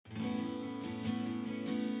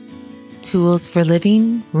Tools for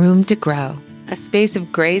living, room to grow, a space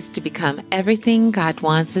of grace to become everything God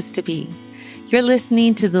wants us to be. You're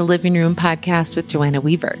listening to the Living Room Podcast with Joanna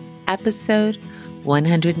Weaver, episode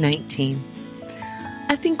 119.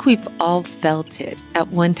 I think we've all felt it at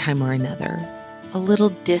one time or another. A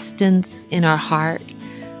little distance in our heart,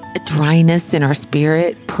 a dryness in our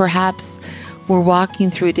spirit. Perhaps we're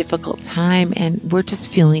walking through a difficult time and we're just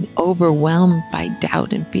feeling overwhelmed by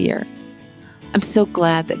doubt and fear. I'm so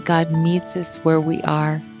glad that God meets us where we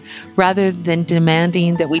are. Rather than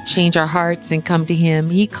demanding that we change our hearts and come to Him,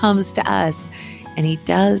 He comes to us and He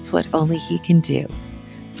does what only He can do.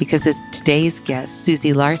 Because as today's guest,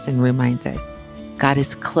 Susie Larson, reminds us, God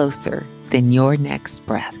is closer than your next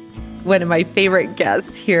breath. One of my favorite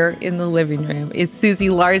guests here in the living room is Susie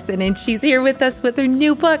Larson, and she's here with us with her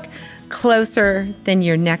new book, Closer Than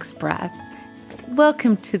Your Next Breath.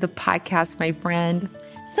 Welcome to the podcast, my friend.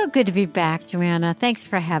 So good to be back, Joanna. Thanks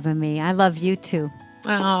for having me. I love you too.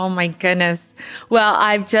 Oh, my goodness. Well,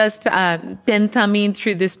 I've just been thumbing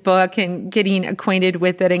through this book and getting acquainted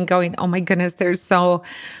with it and going, oh, my goodness, there's so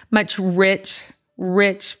much rich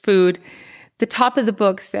food. The top of the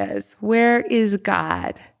book says, where is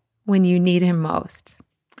God when you need Him most?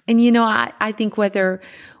 And, you know, I think whether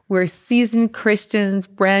we're seasoned Christians,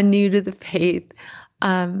 brand new to the faith,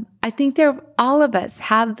 I think all of us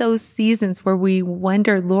have those seasons where we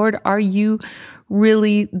wonder, Lord, are you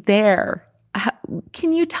really there?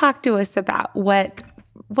 Can you talk to us about what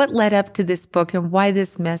led up to this book and why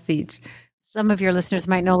this message? Some of your listeners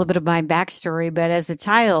might know a little bit of my backstory, but as a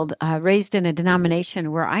child, raised in a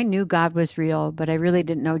denomination where I knew God was real, but I really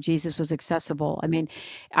didn't know Jesus was accessible. I mean,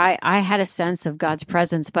 I had a sense of God's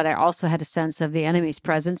presence, but I also had a sense of the enemy's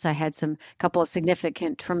presence. I had couple of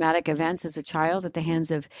significant traumatic events as a child at the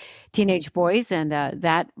hands of teenage boys, and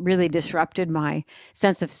that really disrupted my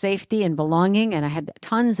sense of safety and belonging. And I had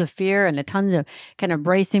tons of fear and tons of kind of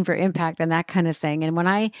bracing for impact and that kind of thing. And when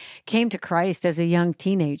I came to Christ as a young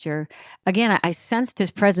teenager, again, I sensed His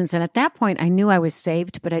presence. And at that point, I knew I was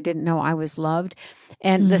saved, but I didn't know I was loved.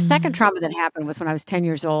 And the second trauma that happened was when I was 10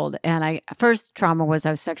 years old. And first trauma was I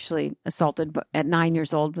was sexually assaulted at 9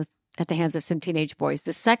 years old at the hands of some teenage boys.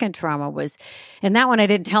 The second trauma was, and that one I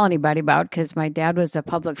didn't tell anybody about because my dad was a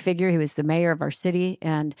public figure. He was the mayor of our city,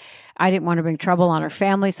 and I didn't want to bring trouble on our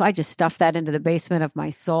family. So I just stuffed that into the basement of my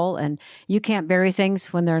soul. And you can't bury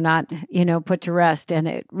things when they're not, put to rest. And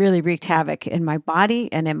it really wreaked havoc in my body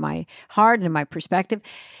and in my heart and in my perspective.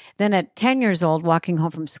 Then at 10 years old, walking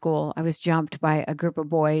home from school, I was jumped by a group of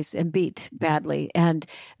boys and beat badly. And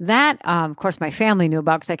that, of course, my family knew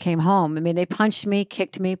about because I came home. I mean, they punched me,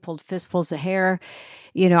 kicked me, pulled fistfuls of hair.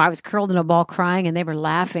 I was curled in a ball crying, and they were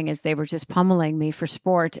laughing as they were just pummeling me for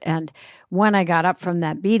sport. And when I got up from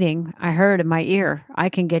that beating, I heard in my ear, I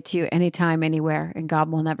can get to you anytime, anywhere, and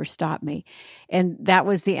God will never stop me. And that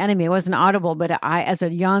was the enemy. It wasn't audible, but I, as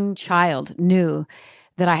a young child, knew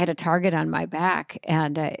that I had a target on my back.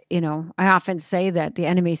 And, I often say that the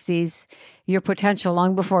enemy sees your potential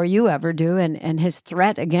long before you ever do. And his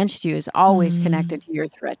threat against you is always connected to your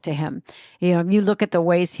threat to him. You look at the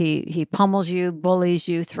ways he pummels you, bullies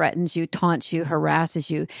you, threatens you, taunts you,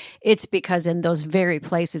 harasses you. It's because in those very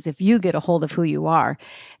places, if you get a hold of who you are,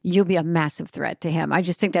 you'll be a massive threat to him. I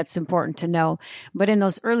just think that's important to know. But in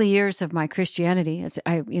those early years of my Christianity, as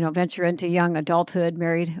I, venture into young adulthood,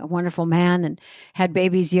 married a wonderful man and had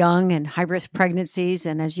babies young and high-risk pregnancies.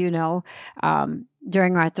 And as you know,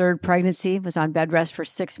 during our third pregnancy, was on bed rest for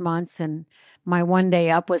 6 months. And my one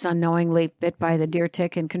day up was unknowingly bit by the deer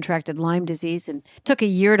tick and contracted Lyme disease, and took a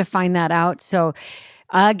year to find that out. So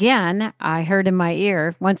again, I heard in my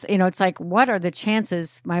ear once, it's like, what are the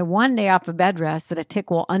chances my one day off of bed rest that a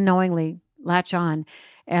tick will unknowingly latch on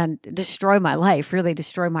and destroy my life, really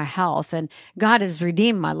destroy my health? And God has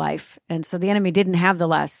redeemed my life. And so the enemy didn't have the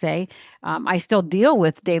last say. I still deal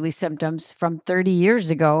with daily symptoms from 30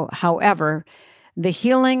 years ago. However, the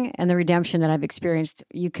healing and the redemption that I've experienced,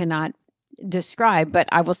 you cannot describe. But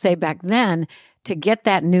I will say back then, to get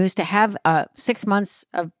that news, to have 6 months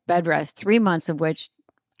of bed rest, 3 months of which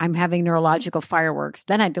I'm having neurological fireworks.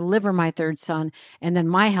 Then I deliver my third son, and then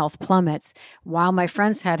my health plummets while my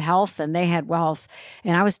friends had health and they had wealth.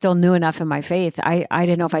 And I was still new enough in my faith. I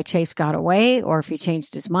didn't know if I chased God away or if He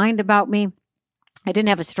changed His mind about me. I didn't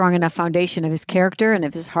have a strong enough foundation of His character and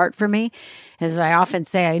of His heart for me. As I often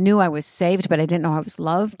say, I knew I was saved, but I didn't know I was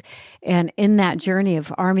loved. And in that journey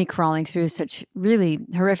of army crawling through such really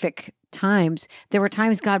horrific times, there were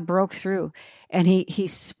times God broke through, and he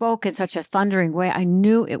spoke in such a thundering way. I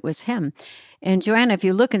knew it was Him. And Joanna, if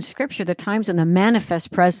you look in Scripture, the times when the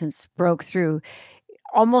manifest presence broke through,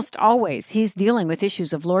 almost always He's dealing with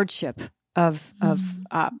issues of lordship. of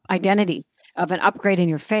identity, of an upgrade in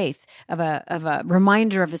your faith, of a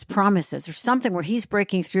reminder of his promises, or something where he's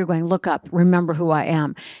breaking through, going, look up, remember who I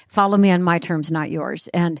am, follow me on my terms, not yours.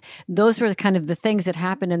 And those were kind of the things that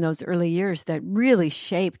happened in those early years that really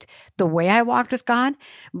shaped the way I walked with God.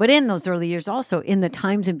 But in those early years, also in the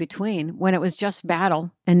times in between, when it was just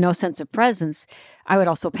battle and no sense of presence, I would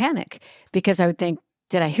also panic because I would think,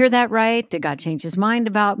 did I hear that right? Did God change his mind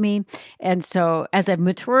about me? And so as I've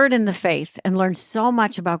matured in the faith and learned so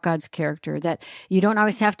much about God's character that you don't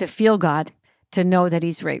always have to feel God to know that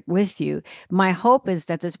he's right with you. My hope is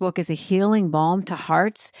that this book is a healing balm to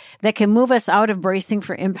hearts that can move us out of bracing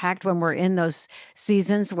for impact when we're in those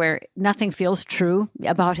seasons where nothing feels true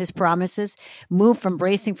about his promises, move from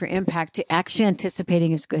bracing for impact to actually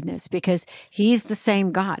anticipating his goodness, because he's the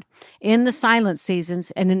same God. In the silent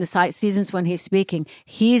seasons and in the seasons when he's speaking,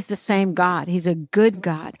 he's the same God. He's a good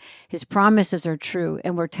God. His promises are true,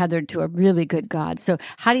 and we're tethered to a really good God. So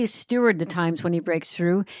how do you steward the times when he breaks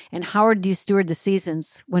through, and how do you steward the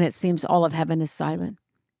seasons when it seems all of heaven is silent?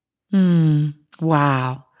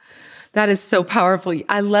 Wow. That is so powerful.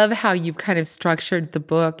 I love how you've kind of structured the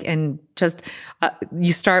book, and just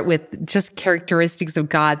you start with just characteristics of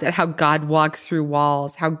God, that how God walks through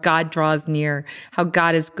walls, how God draws near, how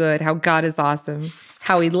God is good, how God is awesome,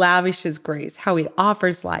 how he lavishes grace, how he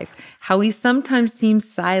offers life, how he sometimes seems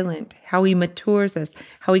silent, how he matures us,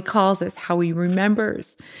 how he calls us, how he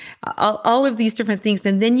remembers, all of these different things.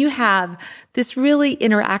 And then you have this really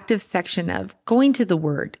interactive section of going to the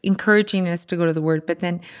Word, encouraging us to go to the Word, but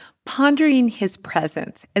then pondering his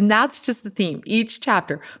presence. And that's just the theme. Each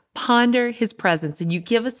chapter, ponder his presence. And you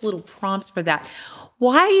give us little prompts for that.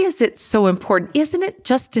 Why is it so important? Isn't it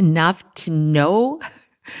just enough to know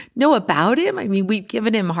about him? I mean, we've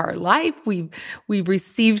given him our life. We've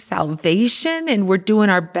received salvation, and we're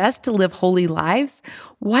doing our best to live holy lives.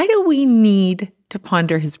 Why do we need to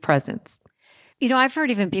ponder his presence? You know, I've heard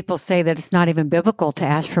even people say that it's not even biblical to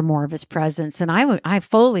ask for more of his presence. And I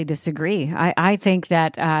fully disagree. I think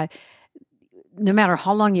that no matter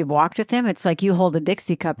how long you've walked with him, it's like you hold a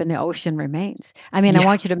Dixie cup and the ocean remains. I mean, I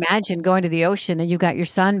want you to imagine going to the ocean and you got your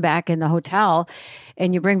son back in the hotel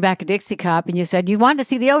and you bring back a Dixie cup and you said, you wanted to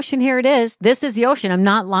see the ocean? Here it is. This is the ocean. I'm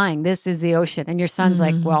not lying. This is the ocean. And your son's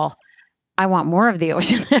like, well, I want more of the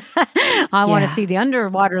ocean. I want to see the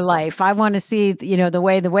underwater life. I want to see, the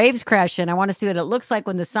way the waves crash in. I want to see what it looks like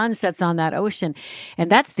when the sun sets on that ocean. And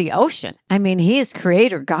that's the ocean. I mean, he is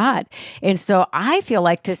creator God. And so I feel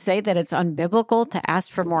like to say that it's unbiblical to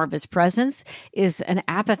ask for more of his presence is an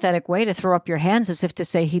apathetic way to throw up your hands, as if to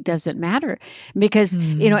say he doesn't matter. Because,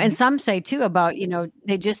 and some say too about,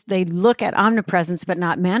 they look at omnipresence, but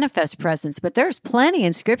not manifest presence. But there's plenty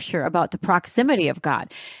in scripture about the proximity of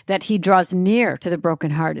God, that he draws near to the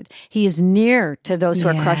brokenhearted. He is near to those who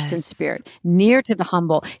are crushed in spirit, near to the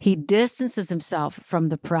humble. He distances himself from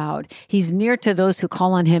the proud. He's near to those who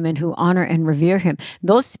call on him and who honor and revere him.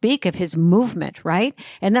 Those speak of his movement, right?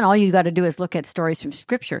 And then all you got to do is look at stories from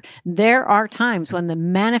scripture. There are times when the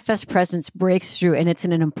manifest presence breaks through, and it's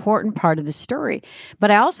an important part of the story.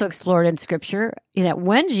 But I also explored in scripture that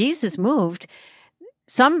when Jesus moved,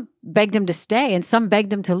 some begged him to stay and some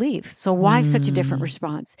begged him to leave. So why such a different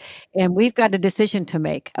response? And we've got a decision to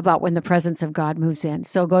make about when the presence of God moves in.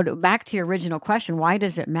 So back to your original question, why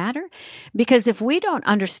does it matter? Because if we don't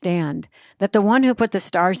understand that the one who put the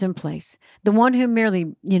stars in place, the one who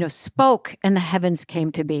merely, spoke and the heavens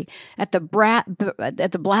came to be, at the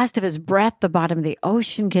blast of his breath, the bottom of the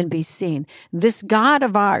ocean can be seen. This God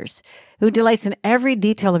of ours, who delights in every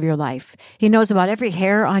detail of your life. He knows about every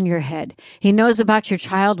hair on your head. He knows about your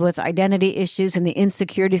child with identity issues and the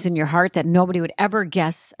insecurities in your heart that nobody would ever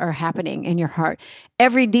guess are happening in your heart.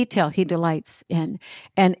 Every detail he delights in.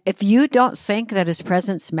 And if you don't think that his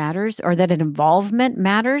presence matters or that an involvement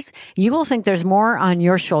matters, you will think there's more on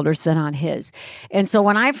your shoulders than on his. And so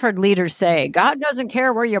when I've heard leaders say, God doesn't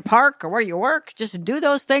care where you park or where you work, just do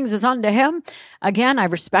those things as unto him. Again, I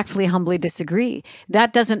respectfully, humbly disagree.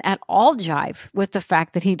 That doesn't at all jive with the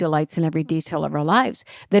fact that he delights in every detail of our lives,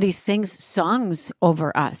 that he sings songs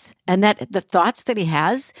over us, and that the thoughts that he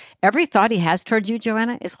has, every thought he has towards you,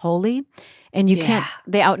 Joanna, is holy, and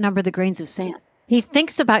they outnumber the grains of sand. He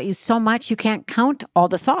thinks about you so much, you can't count all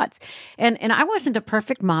the thoughts. And I wasn't a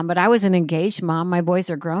perfect mom, but I was an engaged mom. My boys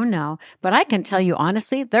are grown now. But I can tell you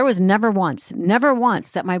honestly, there was never once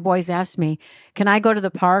that my boys asked me, can I go to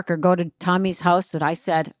the park or go to Tommy's house, that I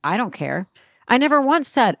said, I don't care. I never once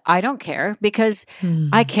said, I don't care, because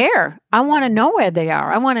I care. I want to know where they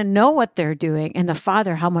are. I want to know what they're doing. And the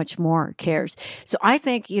Father, how much more cares. So I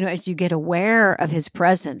think, as you get aware of his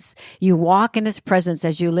presence, you walk in his presence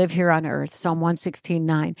as you live here on earth, Psalm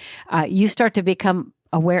 116:9, you start to become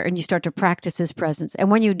aware and you start to practice his presence.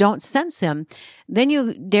 And when you don't sense him, then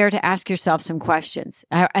you dare to ask yourself some questions.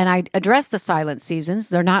 And I address the silent seasons.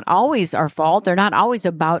 They're not always our fault. They're not always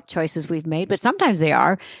about choices we've made, but sometimes they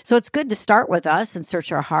are. So it's good to start with us and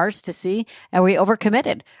search our hearts to see, are we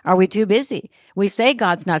overcommitted? Are we too busy? We say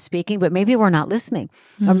God's not speaking, but maybe we're not listening.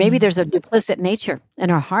 Or maybe there's a duplicit nature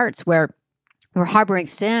in our hearts where we're harboring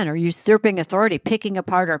sin or usurping authority, picking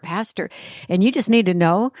apart our pastor. And you just need to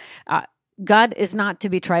know, God is not to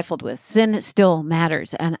be trifled with. Sin still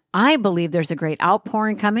matters. And I believe there's a great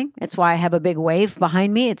outpouring coming. It's why I have a big wave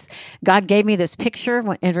behind me. God gave me this picture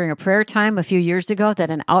when entering a prayer time a few years ago that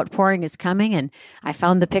an outpouring is coming. And I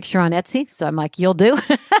found the picture on Etsy. So I'm like, you'll do.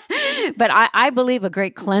 But I believe a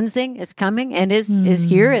great cleansing is coming and is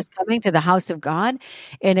coming to the house of God.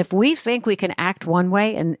 And if we think we can act one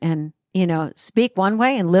way and speak one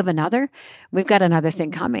way and live another, we've got another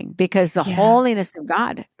thing coming, because the holiness of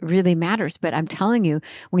God really matters. But I'm telling you,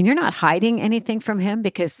 when you're not hiding anything from him,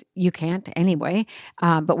 because you can't anyway,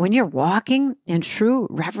 but when you're walking in true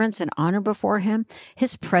reverence and honor before him,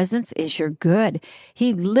 his presence is your good.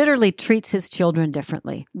 He literally treats his children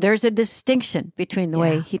differently. There's a distinction between the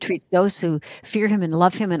way he treats those who fear him and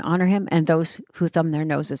love him and honor him and those who thumb their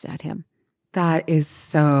noses at him. That is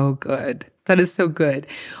so good. That is so good.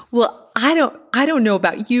 Well, I don't know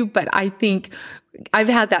about you, but I think I've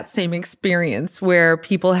had that same experience where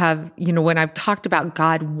people have, when I've talked about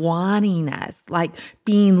God wanting us, like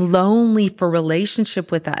being lonely for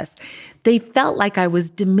relationship with us, they felt like I was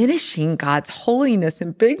diminishing God's holiness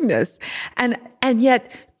and bigness. And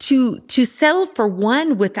yet to settle for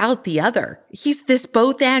one without the other. He's this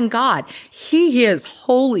both and God. He is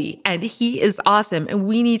holy and he is awesome. And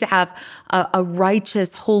we need to have a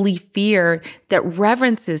righteous, holy fear that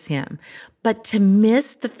reverences him. But to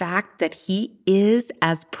miss the fact that he is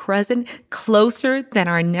as present, closer than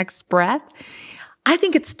our next breath, I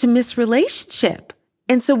think it's to miss relationship.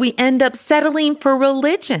 And so we end up settling for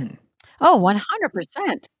religion. Oh,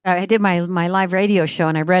 100%. I did my live radio show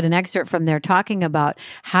and I read an excerpt from there talking about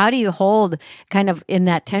how do you hold kind of in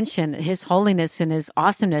that tension, his holiness and his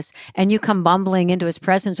awesomeness, and you come bumbling into his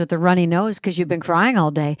presence with a runny nose because you've been crying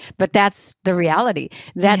all day. But that's the reality.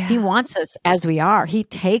 He wants us as we are. He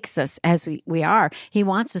takes us as we are. He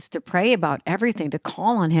wants us to pray about everything, to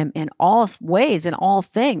call on him in all ways, in all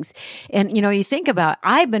things. And, you think about,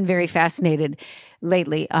 I've been very fascinated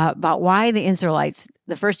lately about why the Israelites,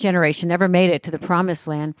 the first generation, never made it to the promised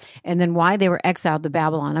land, and then why they were exiled to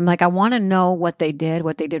Babylon. I'm like, I want to know what they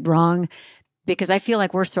did wrong, because I feel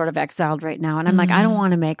like we're sort of exiled right now. And I'm like, I don't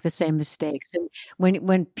want to make the same mistakes. And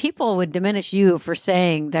when people would diminish you for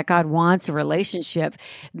saying that God wants a relationship,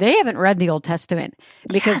 they haven't read the Old Testament,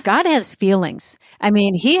 because God has feelings. I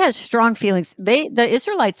mean, he has strong feelings. The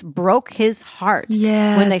Israelites broke his heart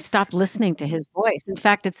when they stopped listening to his voice. In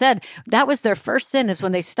fact, it said that was their first sin, is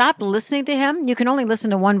when they stopped listening to him. You can only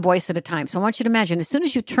listen to one voice at a time. So I want you to imagine, as soon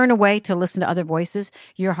as you turn away to listen to other voices,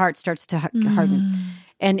 your heart starts to harden.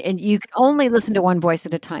 And you can only listen to one voice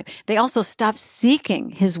at a time. They also stopped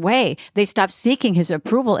seeking his way. They stopped seeking his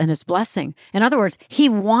approval and his blessing. In other words, he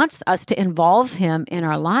wants us to involve him in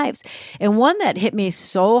our lives. And one that hit me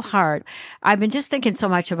so hard, I've been just thinking so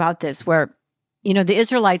much about this, where, the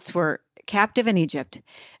Israelites were captive in Egypt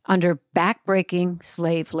under backbreaking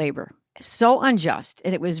slave labor. So unjust,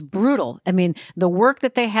 and it was brutal. I mean, the work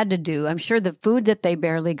that they had to do, I'm sure the food that they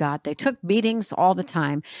barely got, they took beatings all the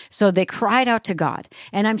time. So they cried out to God,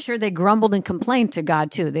 and I'm sure they grumbled and complained to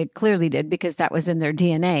God too. They clearly did, because that was in their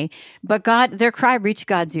DNA. But their cry reached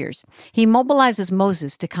God's ears. He mobilizes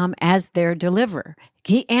Moses to come as their deliverer.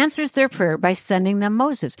 He answers their prayer by sending them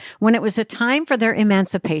Moses. When it was a time for their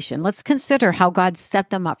emancipation, let's consider how God set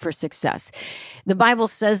them up for success. The Bible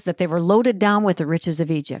says that they were loaded down with the riches of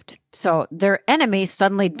Egypt. So their enemy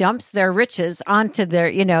suddenly dumps their riches onto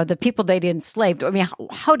their, the people they'd enslaved. I mean,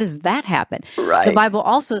 how does that happen? Right. The Bible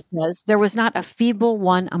also says there was not a feeble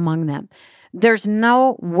one among them. There's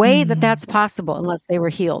no way that that's possible unless they were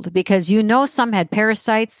healed, because some had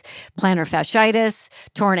parasites, plantar fasciitis,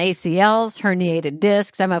 torn ACLs, herniated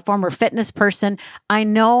discs. I'm a former fitness person. I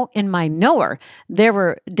know in my knower there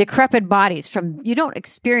were decrepit bodies you don't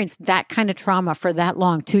experience that kind of trauma for that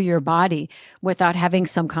long to your body without having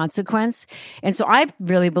some consequence. And so I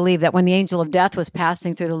really believe that when the angel of death was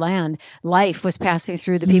passing through the land, life was passing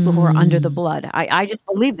through the people who were under the blood. I just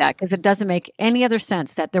believe that, because it doesn't make any other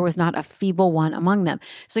sense that there was not a feeble evil one among them.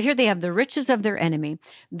 So here they have the riches of their enemy.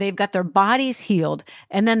 They've got their bodies healed.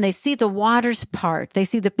 And then they see the waters part. They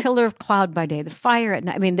see the pillar of cloud by day, the fire at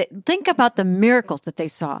night. I mean, think about the miracles that they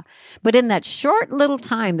saw. But in that short little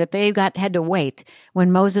time that they had to wait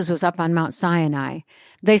when Moses was up on Mount Sinai,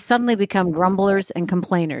 they suddenly become grumblers and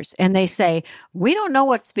complainers. And they say, we don't know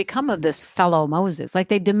what's become of this fellow Moses. Like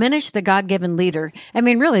they diminish the God-given leader. I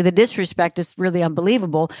mean, really, the disrespect is really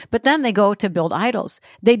unbelievable. But then they go to build idols.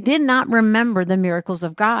 They did not remember the miracles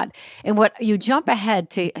of God. And what you jump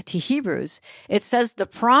ahead to Hebrews, it says the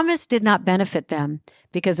promise did not benefit them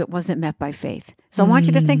because it wasn't met by faith. So I want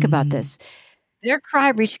you to think about this. Their cry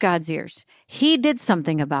reached God's ears. He did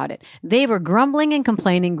something about it. They were grumbling and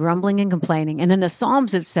complaining. And in the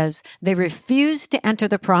Psalms, it says they refused to enter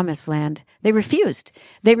the promised land. They refused.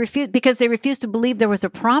 Because they refused to believe there was a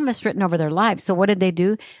promise written over their lives. So what did they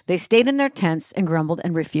do? They stayed in their tents and grumbled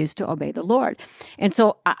and refused to obey the Lord. And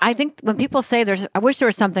so I think when people say I wish there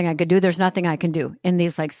was something I could do, there's nothing I can do in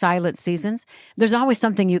these like silent seasons. There's always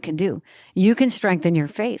something you can do. You can strengthen your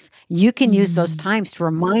faith. You can use those times to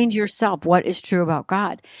remind yourself what is true about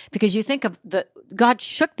God. Because you think of God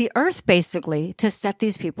shook the earth basically to set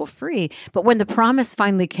these people free. But when the promise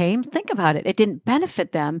finally came, think about it. It didn't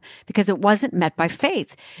benefit them because it wasn't met by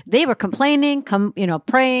faith. They were complaining,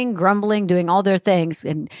 praying, grumbling, doing all their things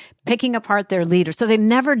and picking apart their leaders. So they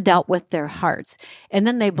never dealt with their hearts. And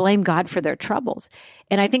then they blame God for their troubles.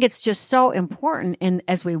 And I think it's just so important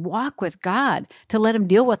as we walk with God to let him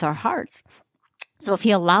deal with our hearts. So if he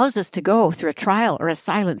allows us to go through a trial or a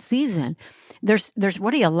silent season, there's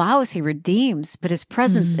what he allows, he redeems, but his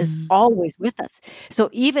presence is always with us. So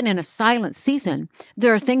even in a silent season,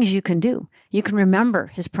 there are things you can do. You can remember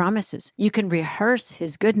his promises. You can rehearse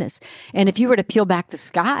his goodness. And if you were to peel back the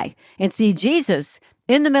sky and see Jesus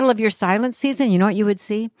in the middle of your silent season, you know what you would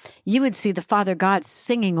see? You would see the Father God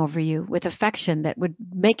singing over you with affection that would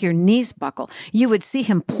make your knees buckle. You would see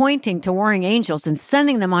him pointing to warring angels and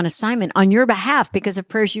sending them on assignment on your behalf because of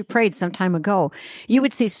prayers you prayed some time ago. You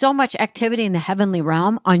would see so much activity in the heavenly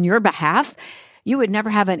realm on your behalf. You would never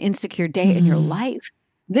have an insecure day in your life.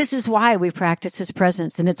 This is why we practice his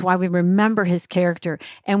presence, and it's why we remember his character,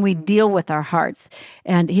 and we deal with our hearts.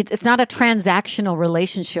 And it's not a transactional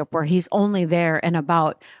relationship where he's only there and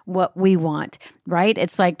about what we want, right?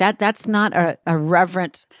 It's like that's not a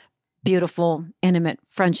reverent, beautiful, intimate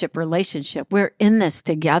friendship relationship. We're in this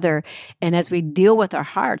together. And as we deal with our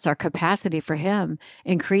hearts, our capacity for him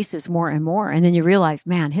increases more and more. And then you realize,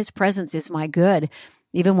 man, his presence is my good,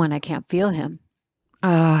 even when I can't feel him.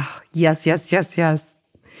 Yes.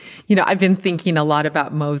 I've been thinking a lot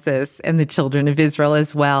about Moses and the children of Israel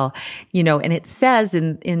as well, and it says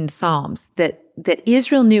in Psalms that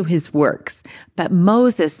Israel knew his works, but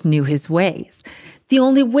Moses knew his ways. The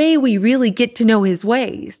only way we really get to know his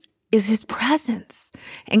ways is his presence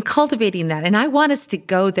and cultivating that. And I want us to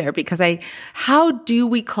go there because how do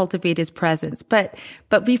we cultivate his presence? But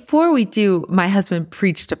before we do, my husband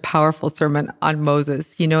preached a powerful sermon on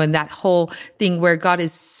Moses, and that whole thing where God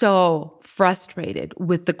is so frustrated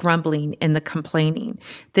with the grumbling and the complaining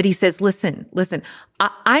that he says, listen,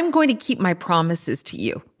 I'm going to keep my promises to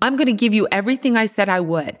you. I'm going to give you everything I said I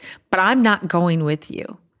would, but I'm not going with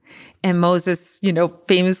you. And Moses,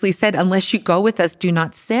 famously said, unless you go with us, do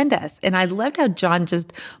not send us. And I loved how John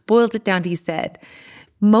just boiled it down. He said,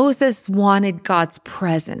 Moses wanted God's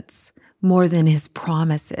presence more than his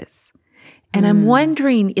promises. And I'm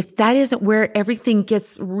wondering if that isn't where everything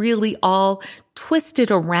gets really all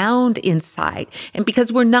twisted around inside. And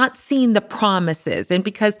because we're not seeing the promises and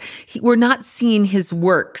because we're not seeing his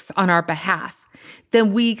works on our behalf,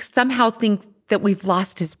 then we somehow think that we've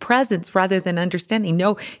lost his presence rather than understanding.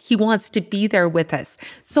 No, he wants to be there with us.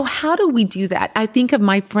 So how do we do that? I think of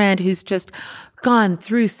my friend who's just gone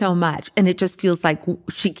through so much and it just feels like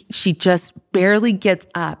she just barely gets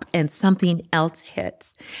up and something else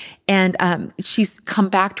hits. And she's come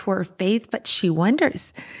back to her faith, but she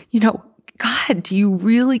wonders, God, do you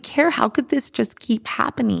really care? How could this just keep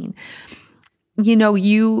happening?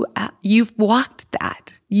 You've walked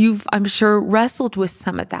that. You've, I'm sure, wrestled with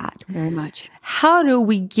some of that. Very much. How do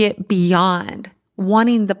we get beyond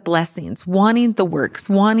wanting the blessings, wanting the works,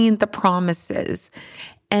 wanting the promises,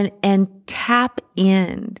 and tap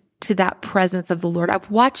in to that presence of the Lord? I've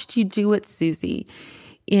watched you do it, Susie,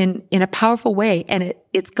 in a powerful way. And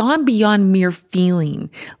it's gone beyond mere feeling.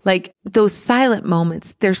 Like those silent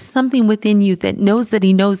moments, there's something within you that knows that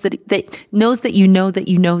he knows that knows that you know that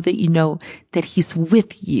you know that you know that he's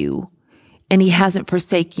with you and he hasn't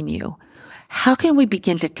forsaken you. How can we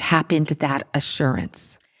begin to tap into that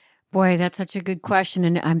assurance? Boy, that's such a good question.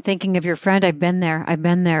 And I'm thinking of your friend. I've been there. I've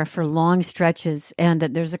been there for long stretches. And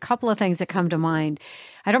there's a couple of things that come to mind.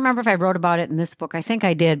 I don't remember if I wrote about it in this book. I think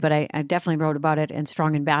I did, but I definitely wrote about it in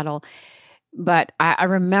Strong in Battle. But I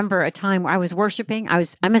remember a time where I was worshiping.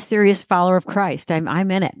 I'm a serious follower of Christ.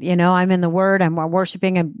 I'm in it. I'm in the Word. I'm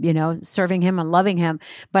worshiping. I'm serving Him and loving Him.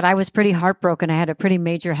 But I was pretty heartbroken. I had a pretty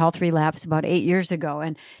major health relapse about 8 years ago,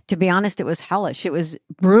 and to be honest, it was hellish. It was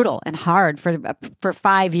brutal and hard for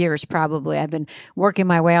 5 years probably. I've been working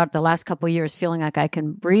my way out the last couple of years, feeling like I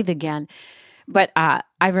can breathe again. But I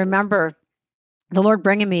remember the Lord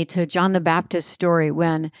bringing me to John the Baptist's story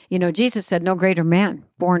when, Jesus said, no greater man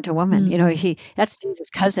born to woman. That's Jesus'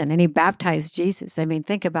 cousin, and he baptized Jesus. I mean,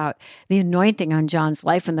 think about the anointing on John's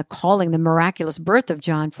life and the calling, the miraculous birth of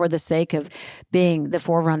John for the sake of being the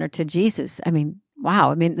forerunner to Jesus. I mean,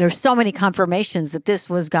 wow. I mean, there's so many confirmations that this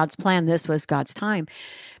was God's plan. This was God's time.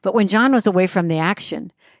 But when John was away from the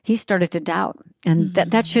action, he started to doubt. And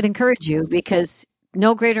that should encourage you, because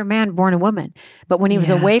no greater man born a woman. But when he was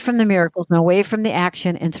away from the miracles and away from the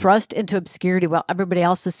action and thrust into obscurity while everybody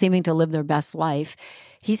else is seeming to live their best life,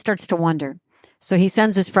 he starts to wonder. So he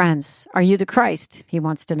sends his friends, are you the Christ? He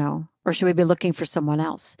wants to know. Or should we be looking for someone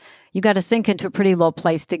else? You got to sink into a pretty low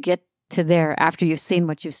place to get to there after you've seen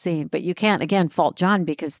what you've seen. But you can't, again, fault John,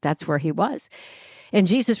 because that's where he was. And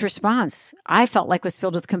Jesus' response, I felt like, was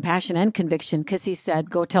filled with compassion and conviction, because he said,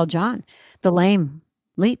 go tell John, the lame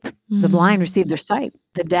leap, the blind receive their sight,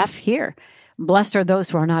 the deaf hear. Blessed are those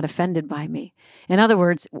who are not offended by me. In other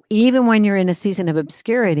words, even when you're in a season of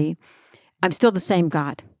obscurity, I'm still the same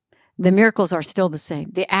God. The miracles are still the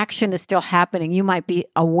same. The action is still happening. You might be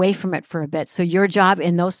away from it for a bit. So your job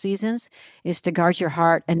in those seasons is to guard your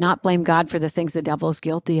heart and not blame God for the things the devil is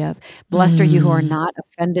guilty of. Blessed are you who are not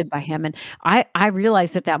offended by him. And I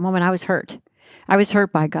realized at that moment I was hurt. I was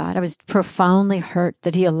hurt by God. I was profoundly hurt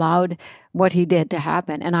that he allowed what he did to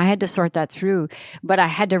happen. And I had to sort that through. But I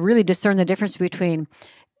had to really discern the difference between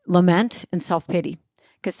lament and self-pity.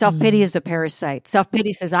 Because self-pity is a parasite.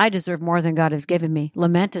 Self-pity says, I deserve more than God has given me.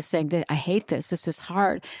 Lament is saying that I hate this. This is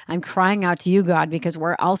hard. I'm crying out to you, God, because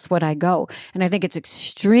where else would I go? And I think it's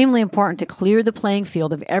extremely important to clear the playing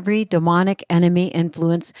field of every demonic enemy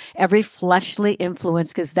influence, every fleshly influence,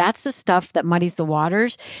 because that's the stuff that muddies the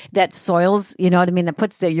waters, that soils, that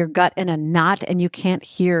puts your gut in a knot and you can't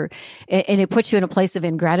hear. And it puts you in a place of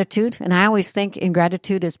ingratitude. And I always think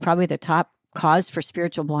ingratitude is probably the top cause for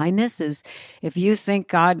spiritual blindness. Is if you think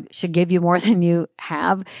God should give you more than you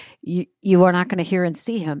have, you are not going to hear and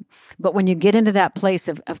see him. But when you get into that place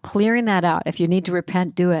of clearing that out, if you need to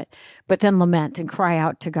repent, do it, but then lament and cry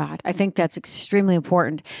out to God. I think that's extremely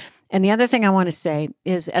important. And the other thing I want to say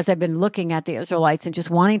is, as I've been looking at the Israelites and just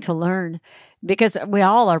wanting to learn, because we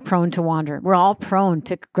all are prone to wander. We're all prone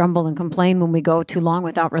to grumble and complain when we go too long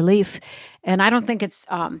without relief. And I don't think it's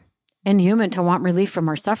inhuman to want relief from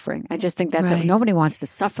our suffering. I just think that's nobody wants to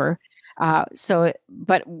suffer.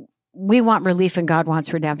 But we want relief and God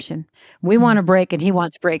wants redemption. We want a break and he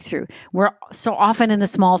wants breakthrough. We're so often in the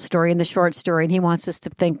small story, in the short story, and he wants us to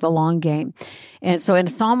think the long game. And so in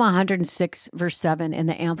Psalm 106, verse 7, in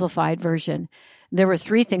the Amplified version, there were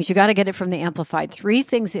 3 things. You got to get it from the Amplified. 3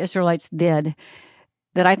 things the Israelites did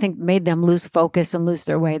that I think made them lose focus and lose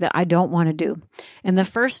their way that I don't want to do. And the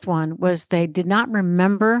first one was they did not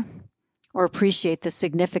remember or appreciate the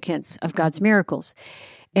significance of God's miracles.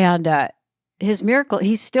 And his miracle,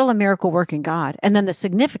 he's still a miracle working God. And then the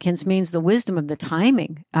significance means the wisdom of the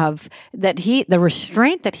timing of that the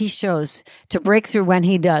restraint that he shows to break through when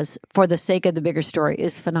he does for the sake of the bigger story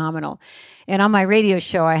is phenomenal. And on my radio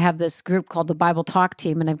show, I have this group called the Bible Talk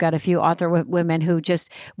Team, and I've got a few author women who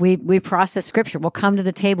we process scripture. We'll come to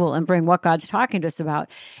the table and bring what God's talking to us about.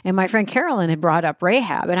 And my friend Carolyn had brought up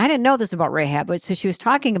Rahab, and I didn't know this about Rahab, but so she was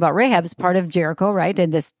talking about Rahab as part of Jericho, right?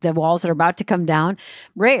 And the walls that are about to come down.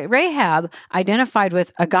 Rahab identified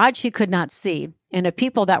with a God she could not see and a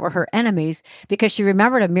people that were her enemies because she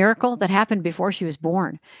remembered a miracle that happened before she was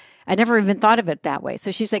born. I never even thought of it that way.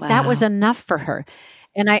 So she's like, that was enough for her.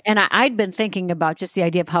 And I'd been thinking about just the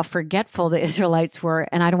idea of how forgetful the Israelites were,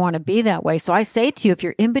 and I don't want to be that way. So I say to you, if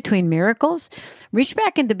you're in between miracles, reach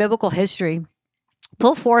back into biblical history,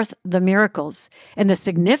 pull forth the miracles and the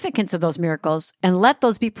significance of those miracles, and let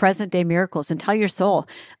those be present-day miracles, and tell your soul,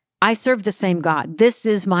 I serve the same God. This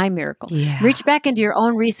is my miracle. Yeah. Reach back into your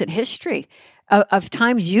own recent history of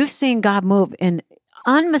times you've seen God move in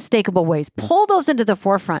unmistakable ways. Pull those into the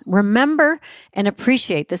forefront. Remember and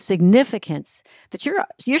appreciate the significance that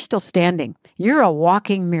you're still standing. You're a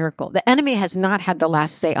walking miracle. The enemy has not had the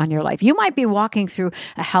last say on your life. You might be walking through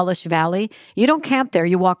a hellish valley. You don't camp there.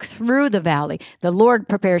 You walk through the valley. The Lord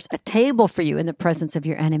prepares a table for you in the presence of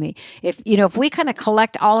your enemy. If we kind of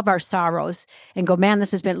collect all of our sorrows and go, man,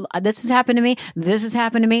 this has happened to me. This has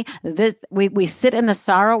happened to me. We sit in the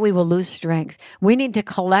sorrow, we will lose strength. We need to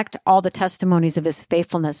collect all the testimonies of his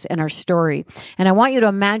faithfulness in our story. And I want you to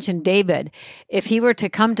imagine David, if he were to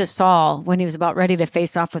come to Saul when he was about ready to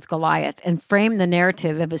face off with Goliath and frame the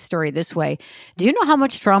narrative of his story this way. Do you know how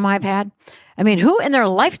much trauma I've had? I mean, who in their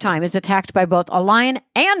lifetime is attacked by both a lion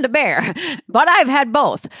and a bear? But I've had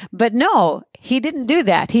both. But no, he didn't do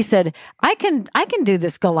that. He said, I can do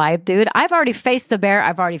this, Goliath, dude. I've already faced the bear.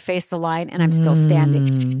 I've already faced the lion, and I'm still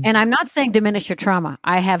standing. And I'm not saying diminish your trauma.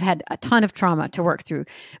 I have had a ton of trauma to work through.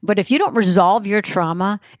 But if you don't resolve your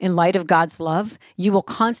trauma in light of God's love, you will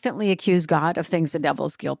constantly accuse God of things the devil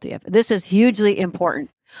is guilty of. This is hugely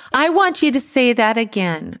important. I want you to say that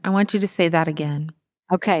again.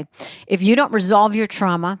 Okay. If you don't resolve your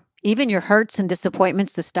trauma, even your hurts and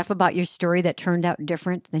disappointments, the stuff about your story that turned out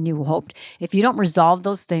different than you hoped, if you don't resolve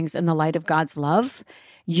those things in the light of God's love,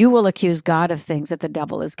 you will accuse God of things that the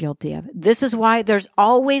devil is guilty of. This is why there's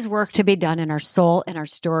always work to be done in our soul and our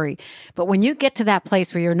story. But when you get to that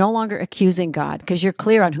place where you're no longer accusing God because you're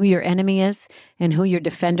clear on who your enemy is and who your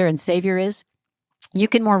defender and savior is, you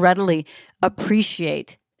can more readily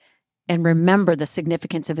appreciate and remember the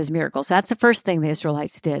significance of his miracles. That's the first thing the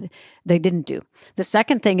Israelites did. They didn't do. The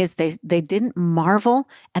second thing is they didn't marvel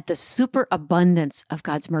at the superabundance of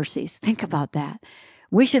God's mercies. Think about that.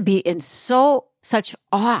 We should be in such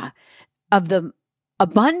awe of the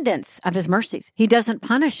abundance of his mercies. He doesn't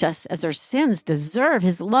punish us as our sins deserve.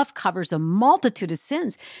 His love covers a multitude of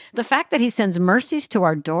sins. The fact that he sends mercies to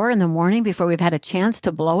our door in the morning before we've had a chance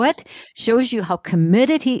to blow it shows you how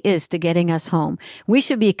committed he is to getting us home. We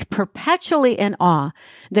should be perpetually in awe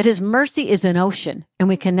that his mercy is an ocean and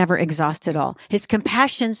we can never exhaust it all. His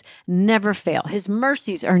compassions never fail. His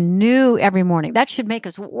mercies are new every morning. That should make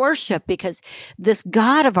us worship because this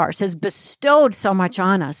God of ours has bestowed so much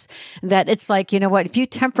on us that it's like, you know what? If you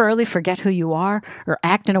temporarily forget who you are or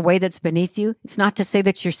act in a way that's beneath you, it's not to say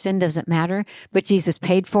that your sin doesn't matter, but Jesus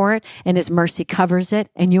paid for it and his mercy covers it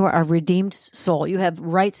and you are a redeemed soul. You have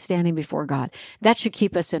right standing before God. That should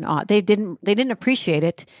keep us in awe. They didn't appreciate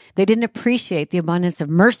it. They didn't appreciate the abundance of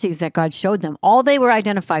mercies that God showed them. All they were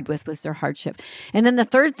identified with was their hardship. And then the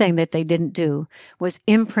third thing that they didn't do was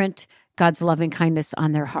imprint God's loving kindness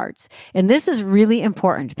on their hearts. And this is really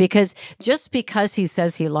important because just because he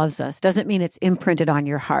says he loves us doesn't mean it's imprinted on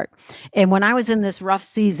your heart. And when I was in this rough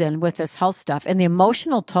season with this health stuff and the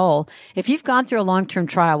emotional toll, if you've gone through a long-term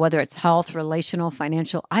trial, whether it's health, relational,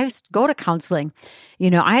 financial, go to counseling.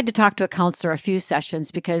 I had to talk to a counselor a few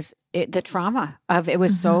sessions because the trauma of it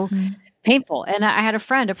was so painful. And I had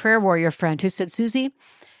a prayer warrior friend who said, Susie,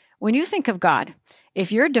 when you think of God, if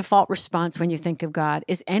your default response when you think of God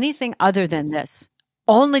is anything other than this,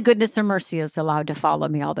 only goodness and mercy is allowed to follow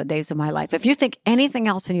me all the days of my life. If you think anything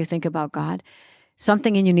else when you think about God,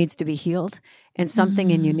 something in you needs to be healed and something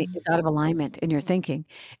in you is out of alignment in your thinking.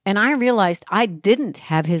 And I realized I didn't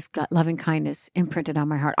have his loving kindness imprinted on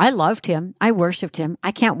my heart. I loved him. I worshiped him.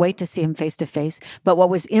 I can't wait to see him face to face. But what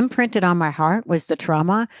was imprinted on my heart was the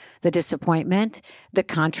trauma, the disappointment, the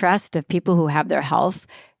contrast of people who have their health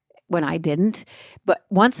when I didn't. But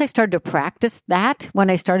once I started to practice that, when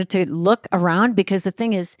I started to look around, because the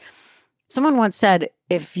thing is, someone once said,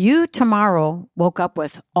 if you tomorrow woke up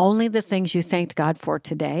with only the things you thanked God for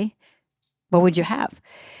today, what would you have?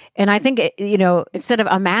 And I think, instead of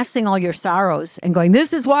amassing all your sorrows and going,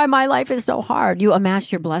 this is why my life is so hard, you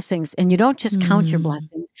amass your blessings and you don't just count your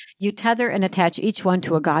blessings. You tether and attach each one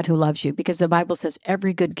to a God who loves you because the Bible says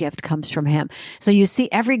every good gift comes from him. So you see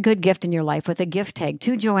every good gift in your life with a gift tag,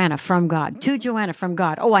 to Joanna from God, to Joanna from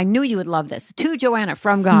God. Oh, I knew you would love this. To Joanna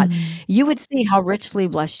from God. You would see how richly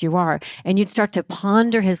blessed you are and you'd start to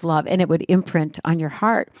ponder his love and it would imprint on your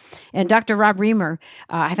heart. And Dr. Rob Reimer,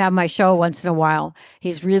 I've had my show once in a while.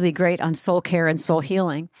 He's really great on soul care and soul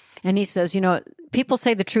healing. And he says, people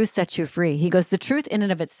say the truth sets you free. He goes, the truth in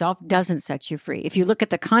and of itself doesn't set you free. If you look at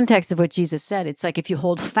the context of what Jesus said, it's like if you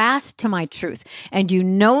hold fast to my truth and you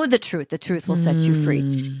know the truth will set you free.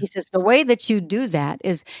 He says, the way that you do that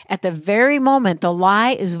is at the very moment the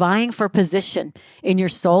lie is vying for position in your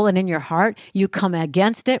soul and in your heart, you come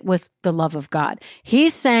against it with the love of God.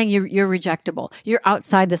 He's saying you're rejectable. You're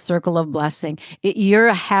outside the circle of blessing. You're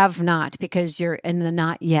a have not because you're in the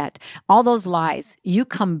not yet. All those lies, you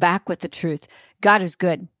come back with the truth. God is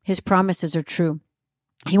good. His promises are true.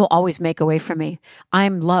 He will always make a way for me.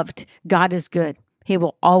 I'm loved. God is good. He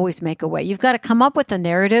will always make a way. You've got to come up with a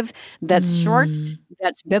narrative that's short,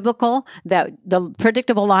 that's biblical, that the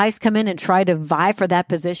predictable lies come in and try to vie for that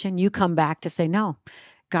position. You come back to say, no,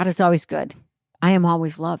 God is always good. I am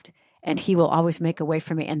always loved, and he will always make a way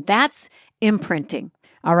for me. And that's imprinting.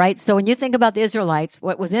 All right. So when you think about the Israelites,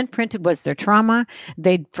 what was imprinted was their trauma.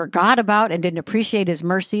 They forgot about and didn't appreciate his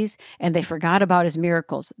mercies, and they forgot about his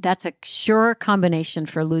miracles. That's a sure combination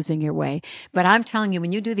for losing your way. But I'm telling you,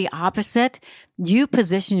 when you do the opposite, you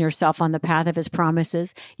position yourself on the path of his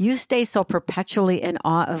promises. You stay so perpetually in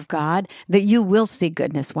awe of God that you will see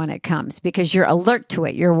goodness when it comes, because you're alert to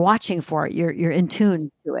it. You're watching for it. You're in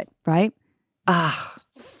tune to it, right? Ah,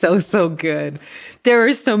 so good. There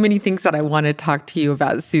are so many things that I want to talk to you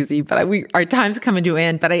about, Susie, but our time's coming to an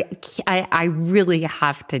end. But I really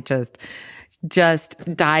have to just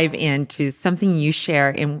dive into something you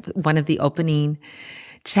share in one of the opening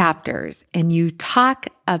chapters, and you talk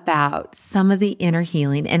about some of the inner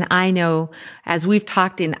healing. And I know, as we've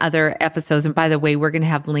talked in other episodes, and by the way, we're going to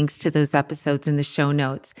have links to those episodes in the show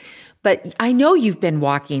notes, but I know you've been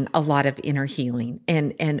walking a lot of inner healing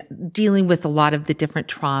and dealing with a lot of the different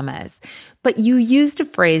traumas. But you used a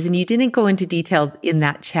phrase, and you didn't go into detail in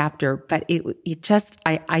that chapter, but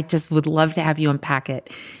I just would love to have you unpack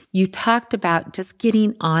it. You talked about just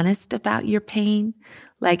getting honest about your pain,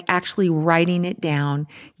 like actually writing it down.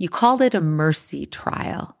 You called it a mercy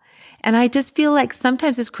trial. And I just feel like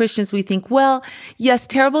sometimes as Christians, we think, well, yes,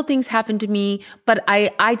 terrible things happen to me, but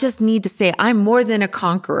I just need to say I'm more than a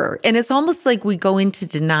conqueror. And it's almost like we go into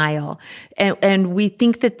denial and we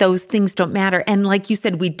think that those things don't matter. And like you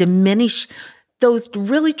said, we diminish those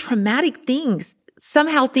really traumatic things,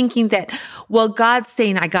 somehow thinking that, well, God's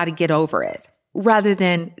saying I got to get over it, rather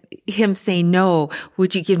than him saying, no,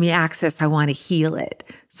 would you give me access? I want to heal it.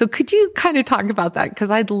 So could you kind of talk about that? Because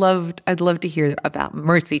I'd love to hear about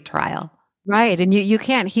mercy trial. Right. And you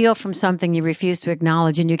can't heal from something you refuse to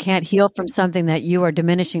acknowledge, and you can't heal from something that you are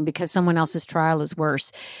diminishing because someone else's trial is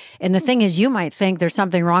worse. And the thing is, you might think there's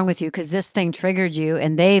something wrong with you because this thing triggered you,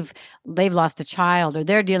 and they've lost a child, or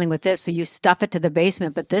they're dealing with this, so you stuff it to the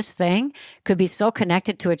basement. But this thing could be so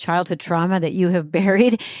connected to a childhood trauma that you have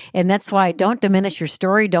buried. And that's why don't diminish your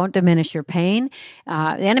story. Don't diminish your pain. The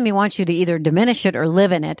enemy wants you to either diminish it or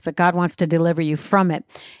live in it, but God wants to deliver you from it.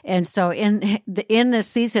 And so in this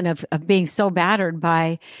season of being so battered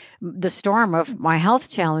by the storm of my health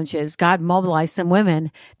challenges, God mobilized some women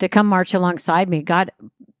to come march alongside me. God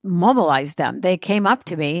mobilized them. They came up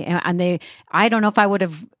to me, and I don't know if I would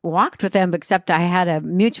have walked with them, except I had a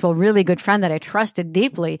mutual, really good friend that I trusted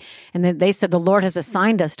deeply. And then they said, the Lord has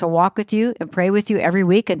assigned us to walk with you and pray with you every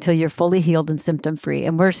week until you're fully healed and symptom free.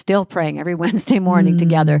 And we're still praying every Wednesday morning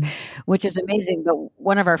together, which is amazing. But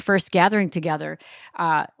one of our first gathering together,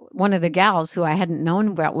 one of the gals who I hadn't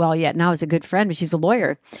known well yet, now is a good friend, but she's a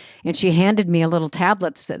lawyer. And she handed me a little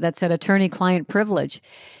tablet that said attorney-client privilege.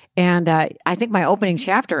 And I think my opening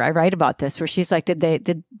chapter, I write about this, where she's like,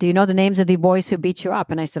 do you know the names of the boys who beat you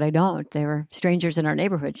up? And I said, I don't. They were strangers in our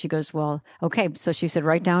neighborhood. She goes, well, okay. So she said,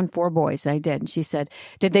 write down 4 boys. I did. And she said,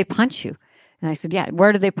 did they punch you? And I said, yeah.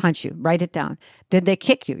 Where did they punch you? Write it down. Did they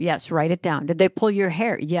kick you? Yes. Write it down. Did they pull your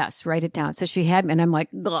hair? Yes. Write it down. So she had me, and I'm like,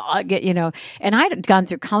 and I'd gone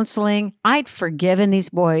through counseling. I'd forgiven these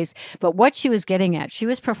boys. But what she was getting at, she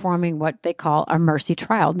was performing what they call a mercy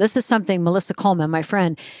trial. This is something Melissa Coleman, my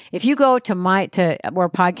friend, if you go to where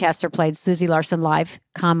podcasts are played, Susie Larson Live,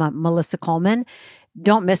 Melissa Coleman,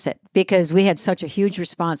 don't miss it, because we had such a huge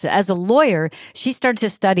response. As a lawyer, she started to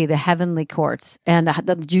study the heavenly courts and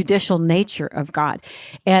the judicial nature of God.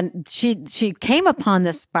 And she came upon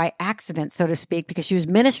this by accident, so to speak, because she was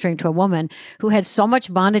ministering to a woman who had so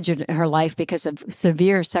much bondage in her life because of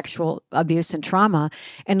severe sexual abuse and trauma.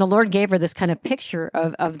 And the Lord gave her this kind of picture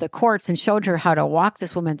of the courts and showed her how to walk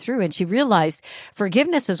this woman through. And she realized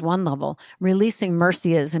forgiveness is one level, releasing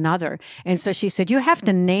mercy is another. And so she said, you have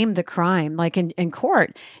to name the crime. Like in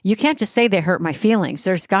court, you can't just say they hurt my feelings.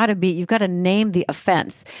 You've got to name the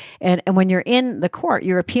offense. And when you're in the court,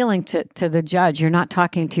 you're appealing to the judge. You're not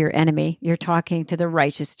talking to your enemy. You're talking to the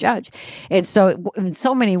righteous judge. And so in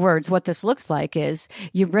so many words, what this looks like is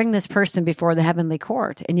you bring this person before the heavenly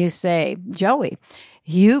court and you say, Joey,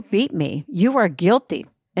 you beat me. You are guilty.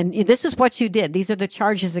 And this is what you did. These are the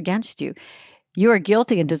charges against you. You are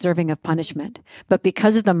guilty and deserving of punishment, but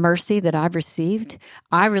because of the mercy that I've received,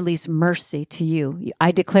 I release mercy to you.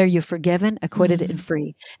 I declare you forgiven, acquitted, and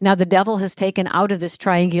free. Now the devil has taken out of this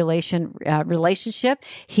triangulation relationship.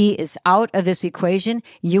 He is out of this equation.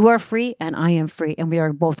 You are free and I am free, and we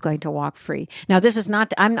are both going to walk free. Now this is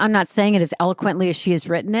not, I'm not saying it as eloquently as she has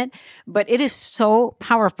written it, but it is so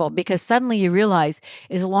powerful because suddenly you realize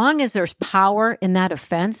as long as there's power in that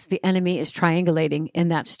offense, the enemy is triangulating in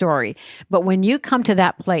that story. But when you come to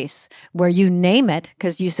that place where you name it,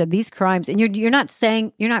 because you said these crimes, and you're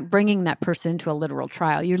not bringing that person into a literal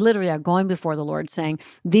trial. You literally are going before the Lord saying,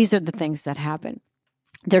 these are the things that happen.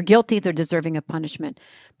 They're guilty. They're deserving of punishment.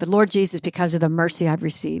 But Lord Jesus, because of the mercy I've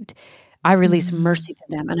received, I release mercy to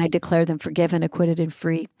them, and I declare them forgiven, acquitted, and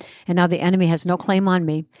free. And now the enemy has no claim on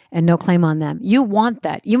me and no claim on them. You want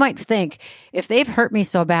that. You might think, if they've hurt me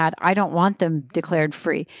so bad, I don't want them declared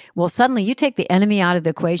free. Well, suddenly you take the enemy out of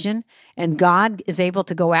the equation, and God is able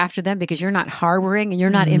to go after them because you're not harboring and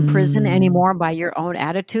you're not in prison anymore by your own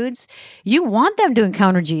attitudes. You want them to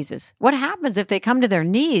encounter Jesus. What happens if they come to their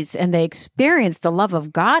knees and they experience the love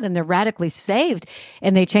of God and they're radically saved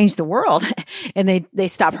and they change the world and they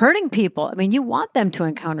stop hurting people? I mean, you want them to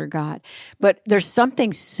encounter God, but there's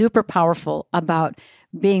something super powerful about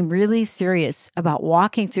being really serious about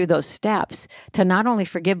walking through those steps to not only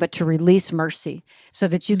forgive, but to release mercy so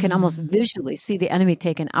that you can almost visually see the enemy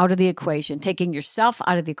taken out of the equation, taking yourself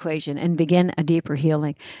out of the equation and begin a deeper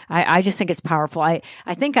healing. I just think it's powerful. I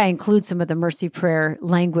think I include some of the mercy prayer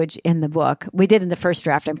language in the book. We did in the first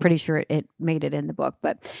draft. I'm pretty sure it made it in the book.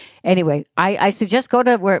 But anyway, I suggest go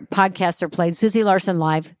to where podcasts are played, Susie Larson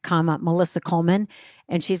Live, Melissa Coleman,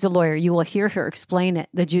 and she's a lawyer. You will hear her explain it,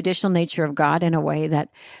 the judicial nature of God in a way that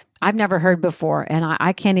I've never heard before. And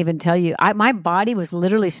I can't even tell you, my body was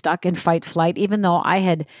literally stuck in fight flight, even though I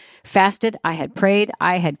had fasted, I had prayed,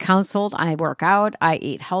 I had counseled, I work out, I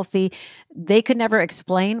eat healthy. They could never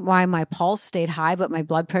explain why my pulse stayed high, but my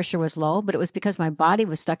blood pressure was low. But it was because my body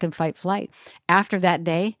was stuck in fight flight. After that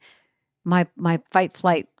day, my fight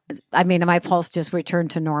flight, my pulse just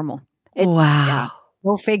returned to normal. Wow. Yeah.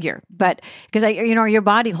 Go figure. But because your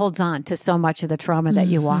body holds on to so much of the trauma that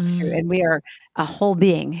you walk through, and we are a whole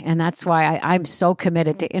being. And that's why I'm so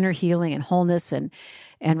committed to inner healing and wholeness and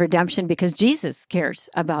redemption, because Jesus cares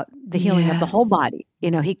about the healing of the whole body.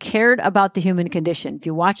 He cared about the human condition. If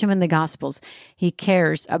you watch him in the Gospels, he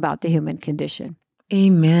cares about the human condition.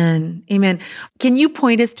 Amen. Amen. Can you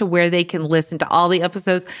point us to where they can listen to all the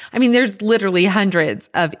episodes? I mean, there's literally hundreds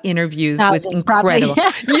of interviews with incredible,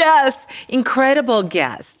 incredible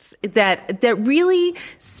guests that really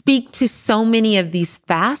speak to so many of these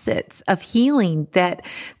facets of healing that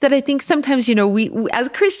I think sometimes, we as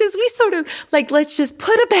Christians, we sort of like, let's just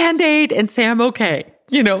put a Band-Aid and say, I'm okay,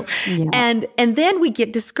 and then we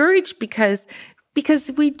get discouraged because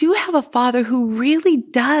we do have a Father who really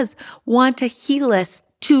does want to heal us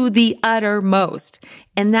to the uttermost.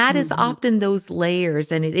 And that is often those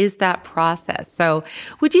layers, and it is that process. So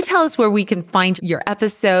would you tell us where we can find your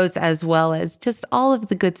episodes as well as just all of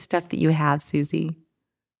the good stuff that you have, Susie?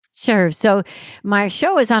 Sure. So my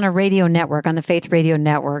show is on a radio network, on the Faith Radio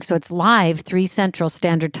Network. So it's live 3 Central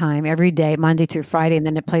Standard Time every day, Monday through Friday, and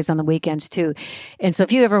then it plays on the weekends too. And so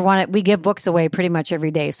if you ever want it, we give books away pretty much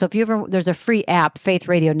every day. So there's a free app, Faith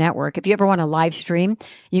Radio Network. If you ever want to live stream,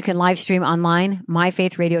 you can live stream online,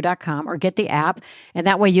 myfaithradio.com, or get the app. And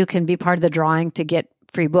that way you can be part of the drawing to get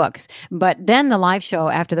free books. But then the live show,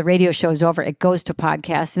 after the radio show is over, it goes to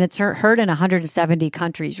podcasts, and it's heard in 170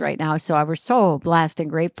 countries right now. So we're so blessed and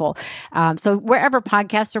grateful. So wherever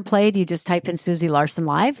podcasts are played, you just type in Susie Larson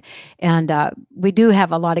Live. And we do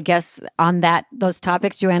have a lot of guests on those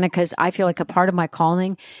topics, Joanna, because I feel like a part of my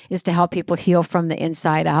calling is to help people heal from the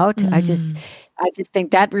inside out. I just think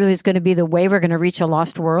that really is going to be the way we're going to reach a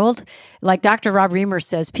lost world. Like Dr. Rob Reamer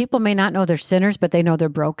says, people may not know they're sinners, but they know they're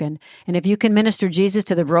broken. And if you can minister Jesus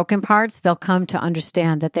to the broken parts, they'll come to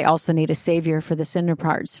understand that they also need a savior for the sinner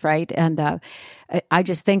parts, right? And I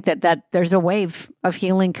just think that there's a wave of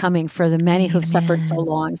healing coming for the many who've suffered so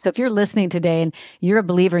long. So if you're listening today and you're a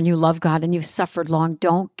believer and you love God and you've suffered long,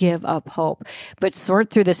 don't give up hope, but sort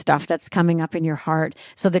through the stuff that's coming up in your heart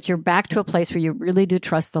so that you're back to a place where you really do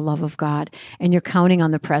trust the love of God and you're counting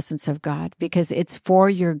on the presence of God, because it's for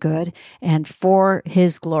your good and for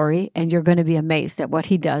his glory. And you're going to be amazed at what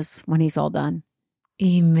he does when he's all done.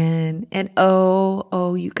 Amen. And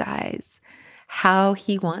oh, you guys, how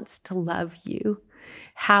he wants to love you,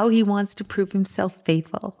 how he wants to prove himself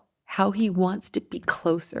faithful, how he wants to be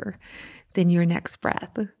closer than your next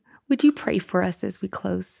breath. Would you pray for us as we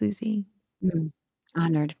close, Susie?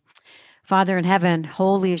 Honored. Father in heaven,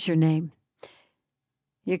 holy is your name.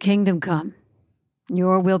 Your kingdom come.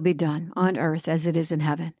 Your will be done on earth as it is in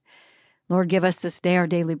heaven. Lord, give us this day our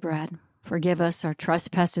daily bread. Forgive us our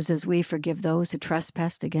trespasses as we forgive those who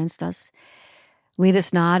trespass against us. Lead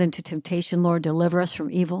us not into temptation, Lord. Deliver us from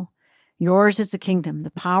evil. Yours is the kingdom,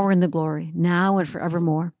 the power, and the glory, now and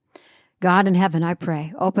forevermore. God in heaven, I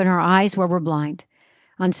pray, open our eyes where we're blind.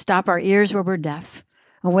 Unstop our ears where we're deaf.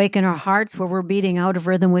 Awaken our hearts where we're beating out of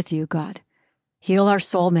rhythm with you, God. Heal our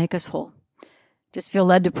soul, make us whole. Just feel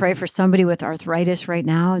led to pray for somebody with arthritis right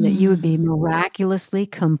now, that you would be miraculously,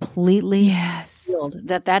 completely healed,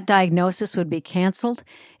 that diagnosis would be canceled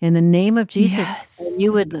in the name of Jesus. And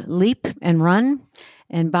you would leap and run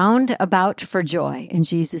and bound about for joy in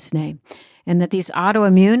Jesus' name. And that these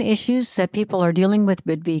autoimmune issues that people are dealing with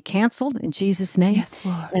would be canceled in Jesus' name. Yes,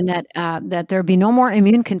 Lord. And that there be no more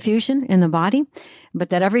immune confusion in the body, but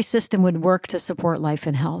that every system would work to support life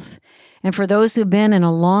and health. And for those who've been in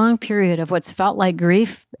a long period of what's felt like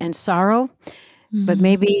grief and sorrow, but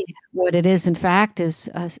maybe what it is, in fact, is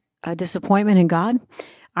a disappointment in God,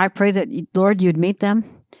 I pray that, Lord, you'd meet them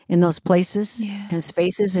in those places and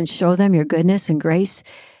spaces and show them your goodness and grace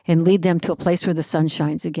and lead them to a place where the sun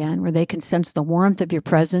shines again, where they can sense the warmth of your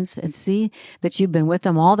presence and see that you've been with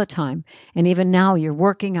them all the time. And even now you're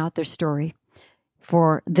working out their story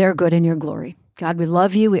for their good and your glory. God, we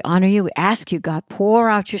love you. We honor you. We ask you, God, pour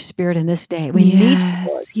out your spirit in this day. We need you,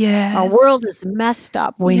 Lord. Our world is messed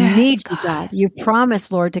up. We need you, God. You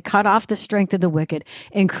promised, Lord, to cut off the strength of the wicked,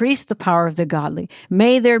 increase the power of the godly.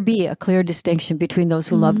 May there be a clear distinction between those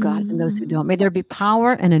who love God and those who don't. May there be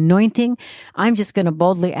power and anointing. I'm just going to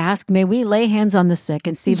boldly ask, may we lay hands on the sick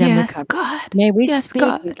and see them recover. God. May we speak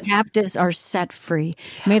and captives are set free.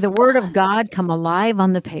 May the word of God come alive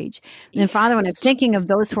on the page. And Father, when I'm thinking of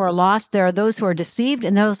those who are lost, there are those who are deceived,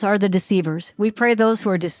 and those are the deceivers. We pray those who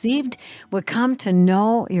are deceived would come to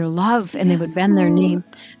know your love, and they would bend their knee.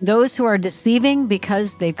 Those who are deceiving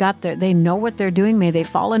because they know what they're doing, may they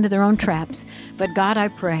fall into their own traps. But God, I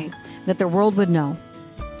pray that the world would know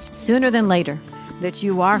sooner than later that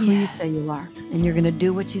you are who you say you are, and you're going to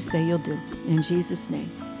do what you say you'll do. In Jesus' name,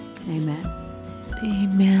 amen.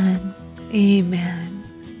 Amen. Amen.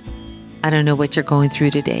 I don't know what you're going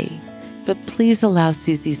through today, but please allow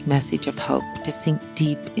Susie's message of hope to sink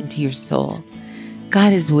deep into your soul.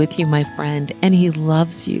 God is with you, my friend, and He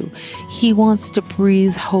loves you. He wants to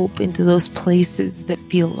breathe hope into those places that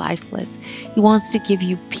feel lifeless. He wants to give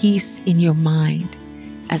you peace in your mind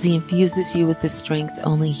as He infuses you with the strength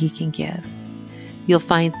only He can give. You'll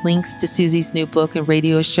find links to Susie's new book and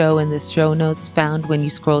radio show in the show notes found when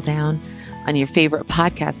you scroll down on your favorite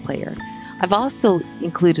podcast player. I've also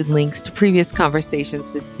included links to previous conversations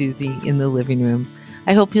with Susie in the living room.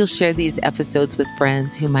 I hope you'll share these episodes with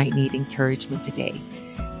friends who might need encouragement today.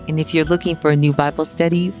 And if you're looking for a new Bible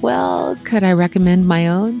study, well, could I recommend my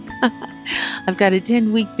own? I've got a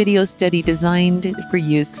 10-week video study designed for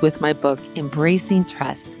use with my book, Embracing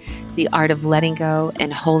Trust, The Art of Letting Go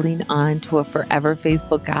and Holding On to a Forever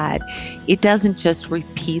Faithful God. It doesn't just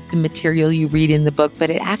repeat the material you read in the book, but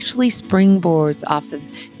it actually springboards off of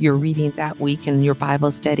your reading that week in your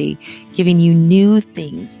Bible study, giving you new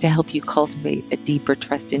things to help you cultivate a deeper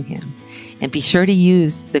trust in Him. And be sure to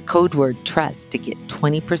use the code word TRUST to get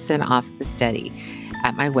 20% off the study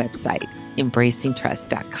at my website,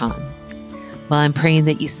 embracingtrust.com. Well, I'm praying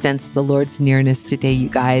that you sense the Lord's nearness today, you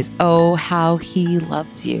guys. Oh, how He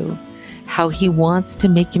loves you, how He wants to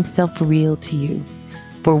make Himself real to you.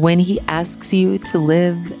 For when He asks you to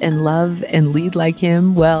live and love and lead like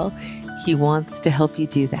Him, well, He wants to help you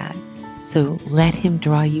do that. So let Him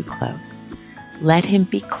draw you close. Let Him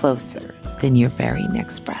be closer than your very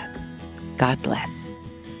next breath. God bless.